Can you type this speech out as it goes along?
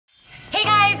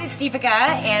Deepica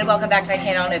and welcome back to my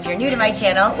channel, and if you're new to my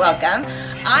channel, welcome.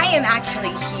 I am actually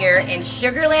here in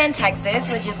Sugar Land,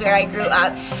 Texas, which is where I grew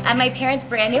up, at my parents'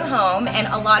 brand new home, and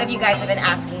a lot of you guys have been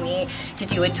asking me to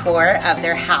do a tour of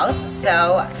their house,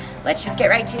 so let's just get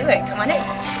right to it. Come on in.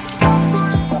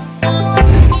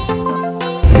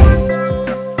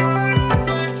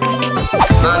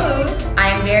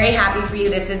 I'm very happy for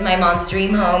you. This is my mom's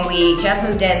dream home. We just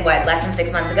moved in, what, less than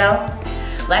 6 months ago?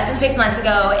 Less than 6 months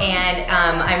ago,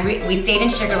 and we stayed in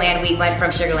Sugar Land. We went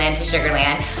from Sugar Land to Sugar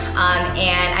Land,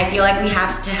 and I feel like we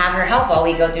have to have her help while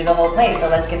we go through the whole place. So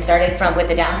let's get started with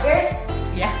the downstairs?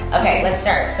 Yeah. Okay, let's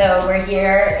start. So we're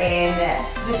here in...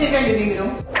 This is the living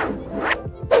room.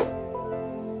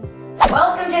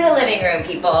 Welcome to the living room,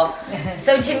 people.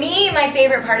 So to me, my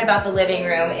favorite part about the living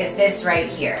room is this right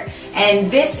here. And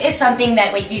this is something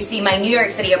that if you see my New York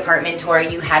City apartment tour,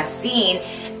 you have seen,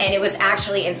 and it was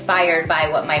actually inspired by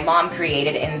what my mom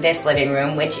created in this living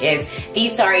room, which is,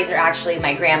 these saris are actually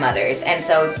my grandmother's. And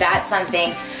so that's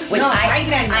something which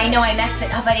I know I messed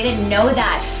it up, I didn't know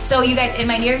that. So you guys, in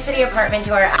my New York City apartment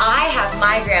tour, I have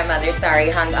my grandmother's sari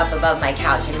hung up above my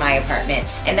couch in my apartment.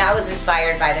 And that was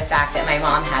inspired by the fact that my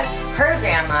mom has her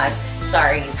grandma's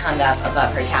saris hung up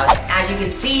above her couch. As you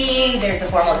can see, there's the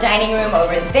formal dining room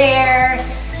over there.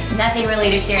 Nothing really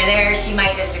to share there. She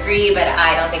might disagree, but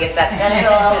I don't think it's that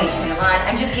special. We can move on.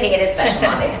 I'm just kidding, it is special,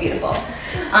 Mom. It's beautiful.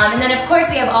 And then of course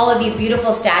we have all of these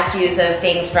beautiful statues of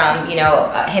things from, you know,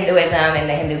 Hinduism and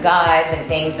the Hindu gods and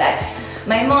things that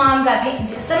my mom got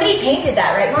painted. Somebody painted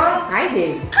that, right, Mom? I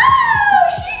did. Oh,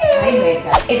 she did. I made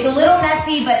that. It's a little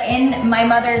messy, but in my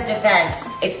mother's defense,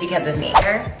 it's because of me.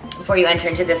 Before you enter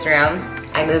into this room,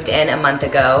 I moved in a month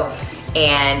ago,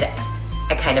 and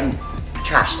I kind of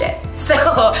trashed it. So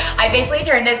I basically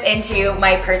turned this into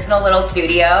my personal little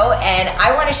studio, and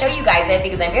I want to show you guys it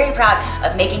because I'm very proud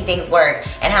of making things work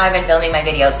and how I've been filming my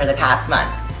videos for the past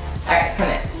month. All right, come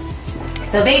in.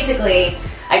 So basically,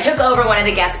 I took over one of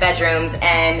the guest bedrooms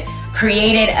and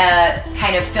created a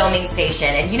kind of filming station.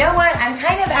 And you know what? I'm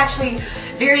kind of actually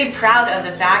very proud of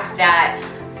the fact that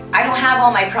I don't have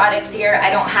all my products here. I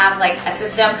don't have like a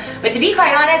system. But to be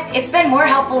quite honest, it's been more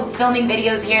helpful filming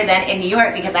videos here than in New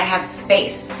York because I have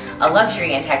space. A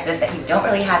luxury in Texas that you don't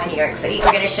really have in New York City.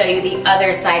 We're gonna show you the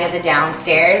other side of the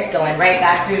downstairs, going right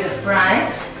back through the front.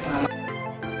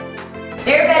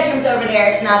 Their bedroom's over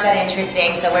there. It's not that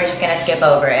interesting, so we're just gonna skip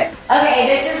over it. Okay,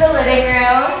 this is the living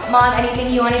room. Mom, anything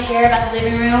you want to share about the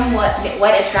living room?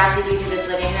 What attracted you to this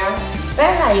living room?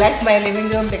 Well, I like my living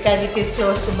room because it is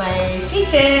close to my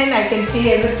kitchen. I can see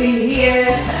everything here.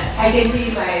 I can see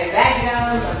my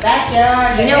background, my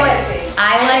backyard. You know what?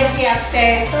 I like the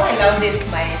upstairs, so I love this,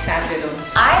 my family room.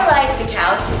 I like the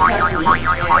couch.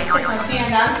 It's comfy and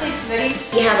downstairs it's very...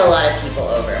 You have a lot of people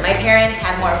over. My parents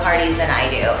have more parties than I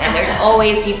do, and there's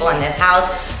always people in this house.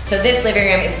 So this living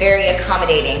room is very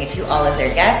accommodating to all of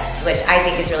their guests, which I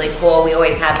think is really cool. We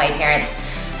always have my parents'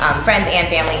 friends and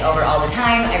family over all the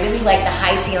time. I really like the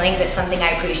high ceilings. It's something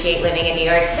I appreciate living in New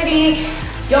York City.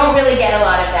 Don't really get a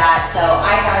lot of that, so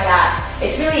I found that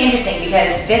it's really interesting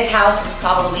because this house is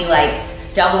probably like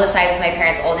double the size of my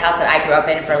parents' old house that I grew up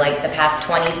in for like the past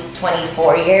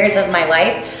 24 years of my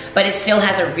life, but it still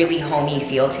has a really homey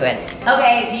feel to it.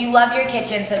 Okay, you love your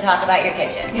kitchen, so talk about your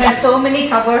kitchen. There are so many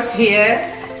cupboards here,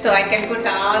 so I can put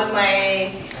all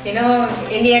my, you know,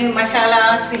 Indian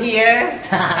masalas here.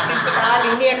 I can put all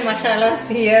Indian masalas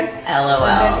here. LOL.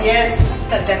 And then, yes,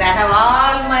 and then I have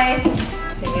all my,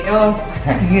 you know,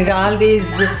 all these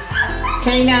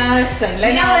chinas and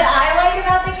you know what I like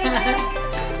about the kitchen?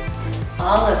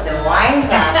 All of the wine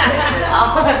glasses and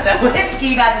all of the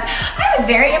whiskey glasses. I was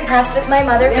very impressed with my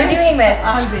mother for doing this.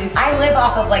 All these. I live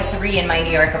off of like 3 in my New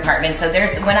York apartment, so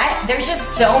there's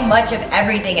just so much of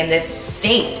everything in this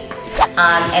state.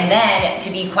 And then, to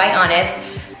be quite honest,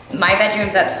 my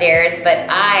bedroom's upstairs, but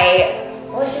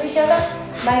well, should we show them?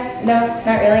 No,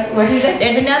 not really. What is it?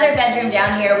 There's another bedroom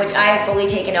down here, which I have fully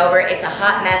taken over. It's a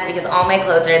hot mess because all my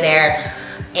clothes are there.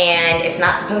 And it's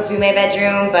not supposed to be my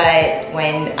bedroom, but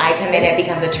when I come in, it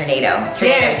becomes a tornado.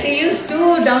 Yeah, she used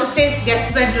 2 downstairs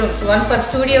guest bedrooms, one for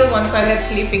studio, one for her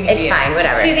sleeping It's fine,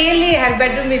 whatever. She really, her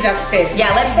bedroom is upstairs.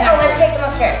 Yeah, let's take them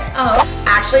upstairs. Oh.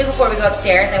 Actually, before we go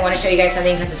upstairs, I want to show you guys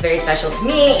something because it's very special to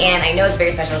me, and I know it's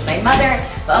very special to my mother.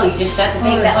 Oh, you just shut the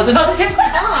thing. That was the most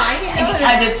important. I didn't know.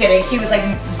 I'm just kidding. She was like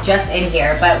just in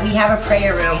here, but we have a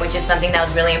prayer room, which is something that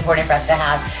was really important for us to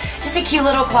have. Just a cute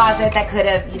little closet that could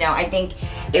have, you know, I think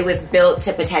it was built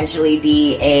to potentially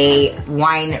be a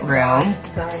wine room.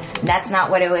 God. That's not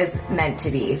what it was meant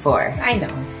to be for. I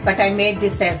know, but I made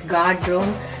this as God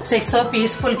room, so it's so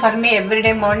peaceful for me every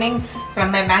day morning. From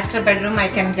my master bedroom, I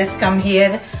can just come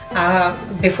here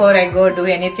before I go do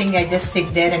anything, I just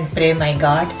sit there and pray my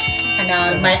God.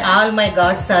 And all my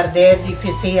gods are there. If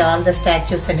you see all the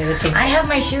statues and everything. I have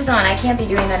my shoes on. I can't be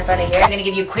doing that in front of here. I'm gonna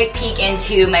give you a quick peek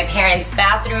into my parents'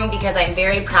 bathroom because I'm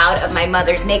very proud of my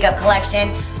mother's makeup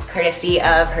collection, courtesy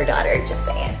of her daughter, just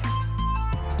saying.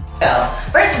 So,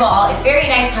 first of all, it's very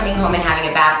nice coming home and having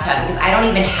a bathtub because I don't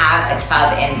even have a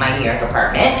tub in my New York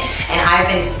apartment. And I've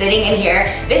been sitting in here.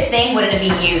 This thing wouldn't have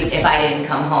been used if I didn't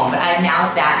come home. But I've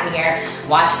now sat in here,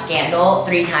 watched Scandal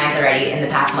 3 times already in the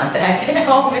past month that I've been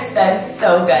home. It's been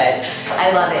so good. I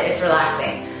love it. It's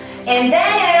relaxing. And then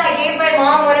I gave my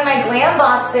mom one of my glam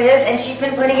boxes and she's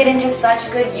been putting it into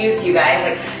such good use, you guys.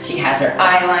 Like, she has her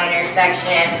eyeliner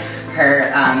section, her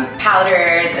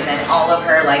powders, and then all of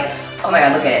her like, oh my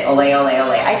God, look at it, Olay, Olay,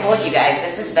 Olay. I told you guys,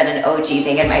 this has been an OG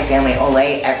thing in my family,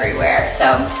 Olay everywhere.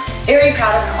 So, very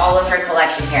proud of all of her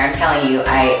collection here. I'm telling you,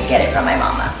 I get it from my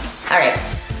mama. All right,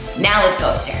 now let's go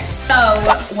upstairs.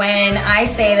 So, when I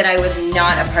say that I was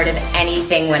not a part of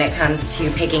anything when it comes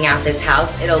to picking out this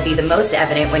house, it'll be the most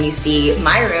evident when you see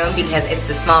my room because it's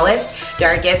the smallest,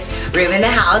 darkest room in the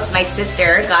house. My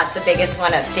sister got the biggest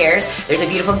one upstairs. There's a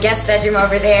beautiful guest bedroom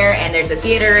over there, and there's a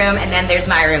theater room, and then there's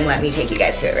my room. Let me take you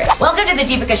guys to it right. Welcome to the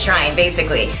Deepica Shrine,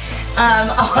 basically.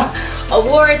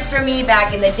 Awards for me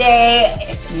back in the day.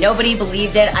 If nobody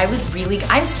believed it,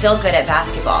 I'm still good at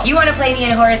basketball. You want to play me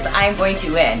in horse, I'm going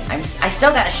to win. I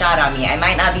still got a shot on me. I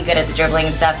might not be good at the dribbling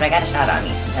and stuff, but I got a shot on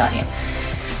me, I'm telling you.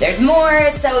 There's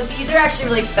more, so these are actually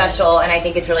really special, and I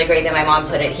think it's really great that my mom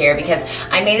put it here because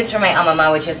I made this for my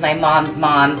mama, which is my mom's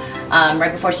mom,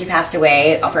 right before she passed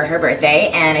away for her birthday,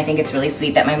 and I think it's really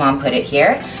sweet that my mom put it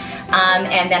here.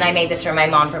 And then I made this for my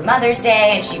mom for Mother's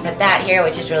Day, and she put that here,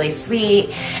 which is really sweet.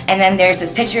 And then there's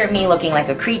this picture of me looking like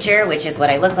a creature, which is what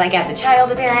I looked like as a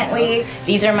child, apparently.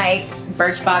 These are my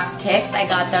Birchbox kicks. I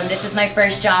got them. This is my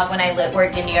first job when I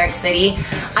worked in New York City.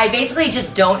 I basically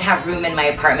just don't have room in my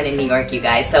apartment in New York, you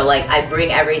guys. So like I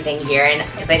bring everything here and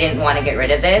because I didn't want to get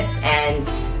rid of this, and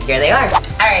here they are.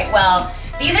 All right, well,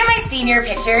 these are my senior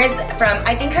pictures from,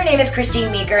 I think her name is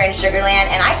Christine Meeker in Sugarland,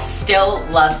 and I still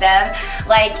love them.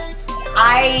 Like,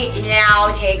 I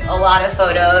now take a lot of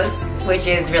photos, which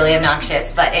is really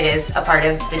obnoxious, but it is a part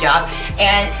of the job.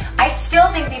 And I still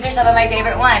think these are some of my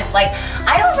favorite ones. Like,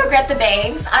 I don't regret the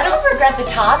bangs. I don't regret the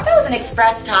top. That was an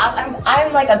express top.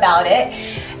 I'm like about it.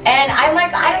 And I'm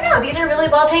like, I don't know, these are really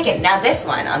well taken. Now this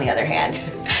one, on the other hand,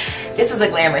 this is a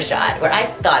glamour shot where I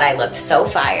thought I looked so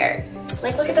fire.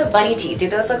 Like, look at those bunny teeth. Do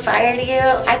those look fire to you?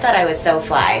 I thought I was so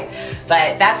fly.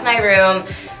 But that's my room.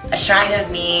 A shrine of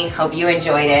me. Hope you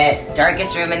enjoyed it.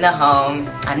 Darkest room in the home.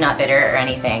 I'm not bitter or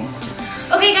anything.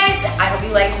 Okay guys, I hope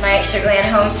you liked my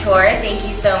Sugarland home tour. Thank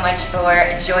you so much for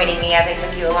joining me as I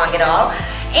took you along it all.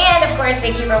 And of course,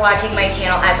 thank you for watching my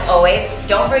channel as always.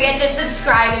 Don't forget to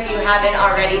subscribe if you haven't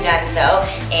already done so.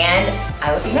 And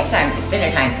I will see you next time. It's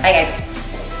dinner time. Bye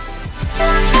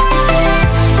guys.